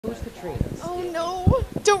Who's Katrina? Oh no!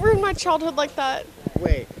 Don't ruin my childhood like that.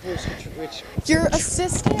 Wait, who's Katrina? Which? Your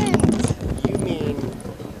assistant. You mean?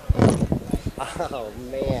 Oh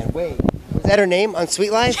man, wait. Was that her name on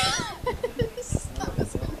Sweet Life? That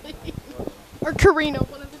was her name. Or Karina,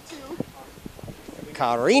 one of the two.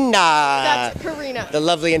 Karina. That's Karina. The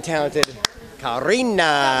lovely and talented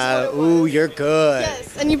Karina. Ooh, you're good.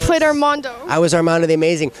 Yes, and you played Armando. I was Armando the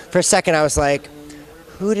Amazing. For a second, I was like,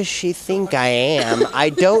 who does she think I am?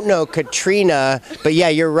 I don't know Katrina, but yeah,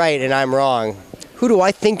 you're right, and I'm wrong. Who do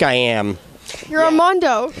I think I am? You're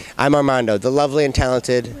Armando. I'm Armando, the lovely and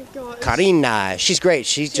talented Oh my gosh. Karina. She's great.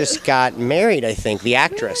 She just got married, I think, the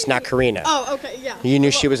actress, not Karina. Oh, okay, yeah. You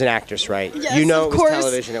knew she was an actress, right? Yes, you know of it was course.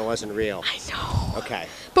 television, it wasn't real. I know. Okay.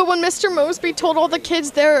 But when Mr. Mosby told all the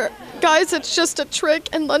kids there, guys, it's just a trick,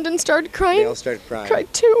 and London started crying. They all started crying.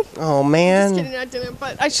 Cried too. Oh, man. Just kidding, I didn't,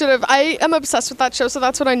 but I should have. I am obsessed with that show, so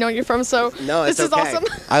that's what I know you from. So No, it's this is okay. awesome.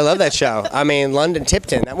 I love that show. I mean, London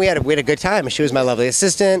Tipton. We had a good time. She was my lovely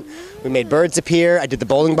assistant. We made birds appear. I did the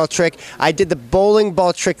bowling ball trick. I did the bowling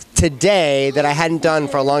ball trick today that I hadn't done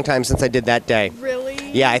for a long time since I did that day. Really?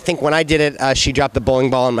 Yeah, I think when I did it, she dropped the bowling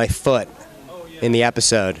ball on my foot in the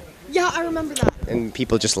episode. Yeah, I remember that. And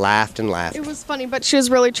people just laughed and laughed. It was funny, but she was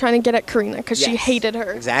really trying to get at Karina because she Yes. hated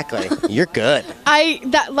her. Exactly. You're good.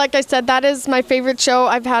 Like I said, that is my favorite show.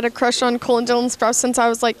 I've had a crush on Cole and Dylan Sprouse since I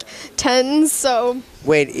was like 10. So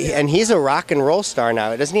Wait, and he's a rock and roll star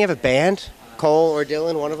now. Doesn't he have a band? Cole or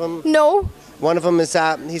Dylan, one of them? no, One of them is,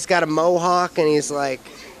 he's got a mohawk and he's like...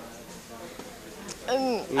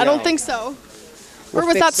 I don't think so. We'll Or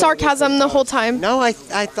was fix that sarcasm the whole time? No, I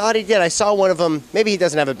thought he did. I saw one of them. Maybe he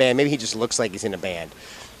doesn't have a band. Maybe he just looks like he's in a band.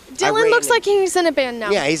 Dylan looks like he's in a band now.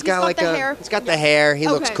 Yeah, he's got like the a... hair. He's got the hair. He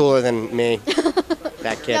looks Okay. cooler than me.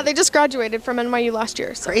 That kid. Yeah, they just graduated from NYU last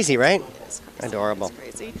year. So Crazy, right? it's crazy. Adorable.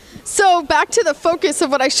 It's crazy. So back to the focus of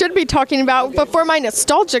what I should be talking about before my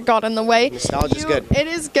nostalgia got in the way. Nostalgia's good. It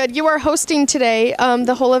is good. You are hosting today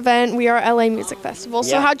the whole event. We are LA Music Festival.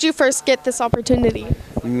 So Yeah. how'd you first get this opportunity?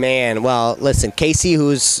 Man, well, listen, Casey,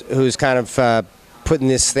 who's kind of putting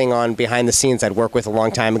this thing on behind the scenes, I'd worked with a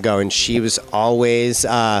long time ago, and she was always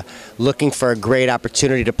looking for a great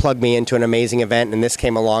opportunity to plug me into an amazing event, and this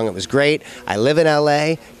came along. It was great. I live in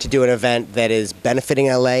LA. To do an event that is benefiting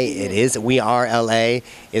LA, it is. We Are LA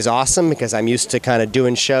is awesome because I'm used to kind of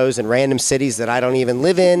doing shows in random cities that I don't even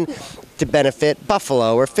live in to benefit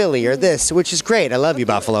Buffalo or Philly or this, which is great. I love you,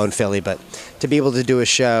 Buffalo and Philly, but to be able to do a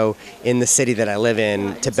show in the city that I live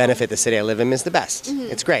in to benefit the city I live in is the best.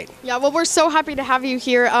 It's great. Yeah, well, we're so happy to have you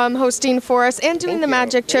here hosting for us and doing the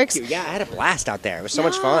magic tricks. Thank you. Yeah, I had a blast out there. It was so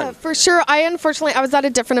much Yeah, fun. for sure. Unfortunately, I was at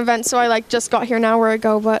a different event, so I just got here an hour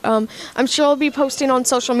ago, but I'm sure I'll be posting on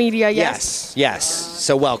social media, yes? Yes.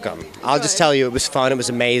 So welcome. I'll just tell you, it was fun. It was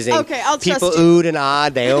amazing. Okay, I'll trust People you. oohed and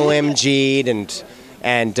awed. They OMG'd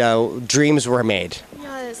and dreams were made.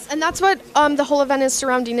 Yes, and that's what the whole event is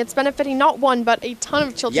surrounding. It's benefiting not one, but a ton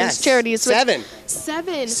of children's Yes. charities. which- 7.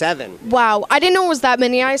 7. 7. Wow, I didn't know it was that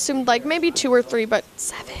many. I assumed like maybe 2 or 3, but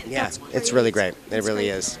 7. Yeah, That's it's really great. It That's really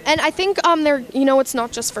great. is. And I think it's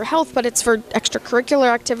not just for health, but it's for extracurricular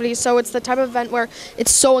activities. So it's the type of event where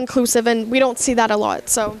it's so inclusive, and we don't see that a lot.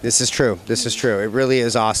 So This is true. This is true. It really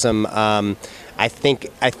is awesome. I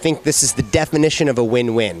think this is the definition of a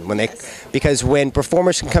win-win because when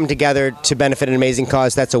performers can come together to benefit an amazing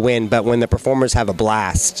cause, that's a win. But when the performers have a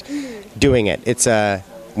blast doing it, it's a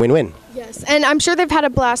win-win. yes, and I'm sure they've had a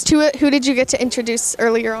blast. Who did you get to introduce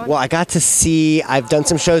earlier on? Well, I got to see. I've done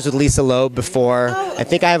some shows with Lisa Loeb before. I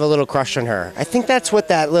think I have a little crush on her. I think that's what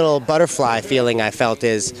that little butterfly feeling I felt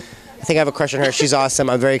is. I think I have a crush on her. She's awesome.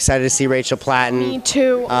 I'm very excited to see Rachel Platten. Me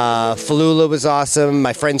too. Falula was awesome.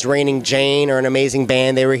 My friends Raining Jane are an amazing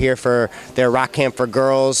band. They were here for their Rock Camp for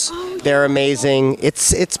Girls. They're amazing.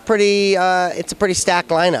 It's a pretty stacked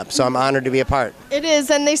lineup. So I'm honored to be a part. It is,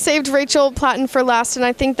 and they saved Rachel Platten for last, and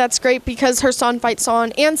I think that's great because her song "Fight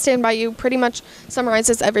Song" and "Stand by You" pretty much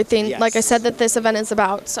summarizes everything. Yes. Like I said, that this event is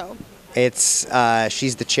about. So. It's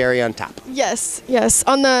she's the cherry on top. Yes.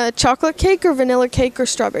 On the chocolate cake or vanilla cake or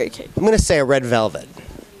strawberry cake? I'm gonna say a red velvet.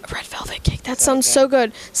 A red velvet cake. That sounds so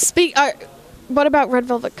good. What about red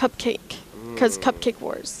velvet cupcake? Because Cupcake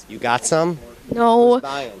Wars. You got some? No. Who's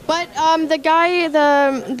buying? But the guy,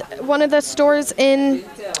 one of the stores in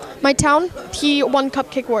my town, he won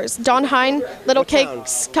Cupcake Wars. Don Hine, Little What town?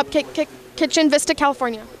 Cakes, Cupcake Kitchen, Vista,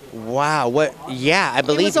 California. Wow. What? Yeah, I It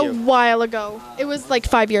believe was a you. while ago. It was like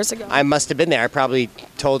 5 years ago. I must have been there. I probably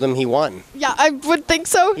told him he won. Yeah, I would think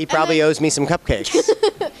so. He probably owes me some cupcakes.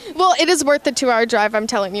 Well, it is worth the 2-hour drive, I'm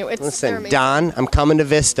telling you. They're Listen, amazing. Don, I'm coming to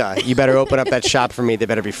Vista. You better open up that shop for me. They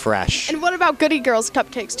better be fresh. And what about Goody Girls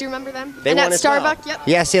cupcakes? Do you remember them? They Annette won as well. Starbuck? Yep.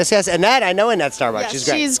 Yes. Annette, I know Annette Starbuck. Yes,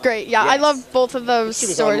 She's great. Yeah, I Yes. love both of those She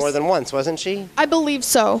was stores. on more than once, wasn't she? I believe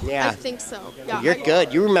so. Yeah. I think so. Yeah. You're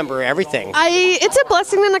good. You remember everything. It's a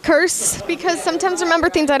blessing and a curse because sometimes I remember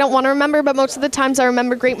things I don't want to remember, but most of the times I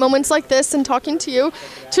remember great moments like this and talking to you,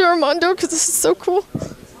 to Armando, because this is so cool.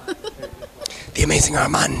 The amazing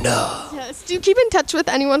Armando. Yes. Do you keep in touch with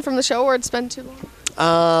anyone from the show, or it's been too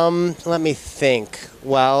long? Let me think.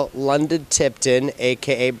 Well, London Tipton,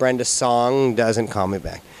 a.k.a. Brenda Song, doesn't call me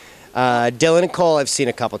back. Dylan and Cole I've seen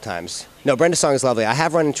a couple times. No, Brenda Song is lovely. I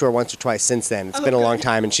have run into her once or twice since then. It's been a long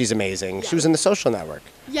time, and she's amazing. She was in The Social Network.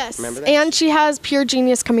 Yes. Remember that? And she has Pure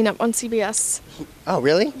Genius coming up on CBS. Oh,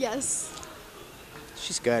 really? Yes.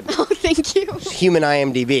 She's good. Oh, thank you. Human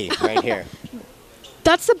IMDb right here.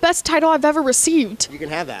 That's the best title I've ever received. You can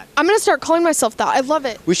have that. I'm going to start calling myself that. I love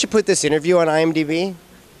it. We should put this interview on IMDb,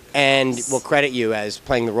 and we'll credit you as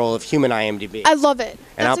playing the role of Human IMDb. I love it.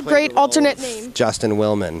 And That's I'll a play great the role alternate of name. Justin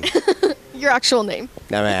Willman. Your actual name.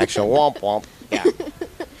 Not my actual womp womp. Yeah.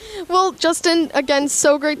 Well, Justin, again,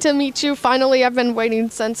 so great to meet you. Finally, I've been waiting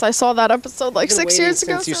since I saw that episode like I've been 6 waiting years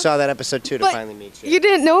ago. since you saw that episode 2 to But finally meet you. You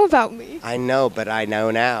didn't know about me. I know, but I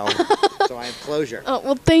know now. So I have closure. Oh,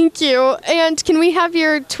 well, thank you. And can we have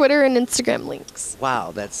your Twitter and Instagram links?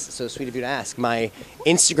 Wow, that's so sweet of you to ask. My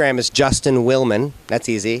Instagram is Justin Willman. That's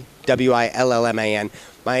easy. Willman.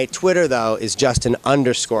 My Twitter, though, is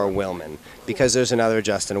Justin_Willman, because there's another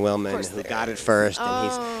Justin Willman who got it first,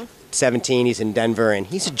 and he's 17, he's in Denver, and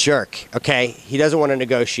he's a jerk, okay? He doesn't want to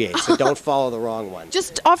negotiate, so don't follow the wrong one.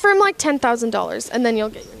 Just offer him like $10,000 and then you'll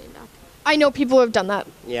get your name back. I know people who have done that.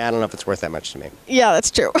 Yeah, I don't know if it's worth that much to me. Yeah, that's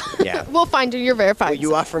true. Yeah. We'll find you. You're verified. Will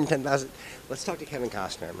you offer him $10,000? Let's talk to Kevin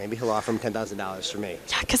Costner. Maybe he'll offer him $10,000 for me.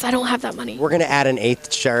 Yeah, because I don't have that money. We're going to add an 8th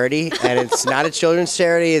charity, and it's not a children's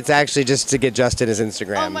charity. It's actually just to get Justin his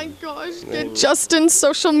Instagram. Oh my gosh. Get Justin's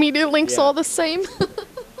social media links all the same.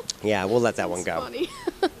 Yeah, we'll let that one go. Funny.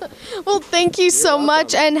 Well, thank you so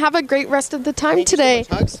much, and have a great rest of the time today.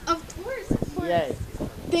 Hugs? Of course. Yay.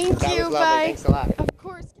 Thank That you. was lovely. Bye. Thanks a lot.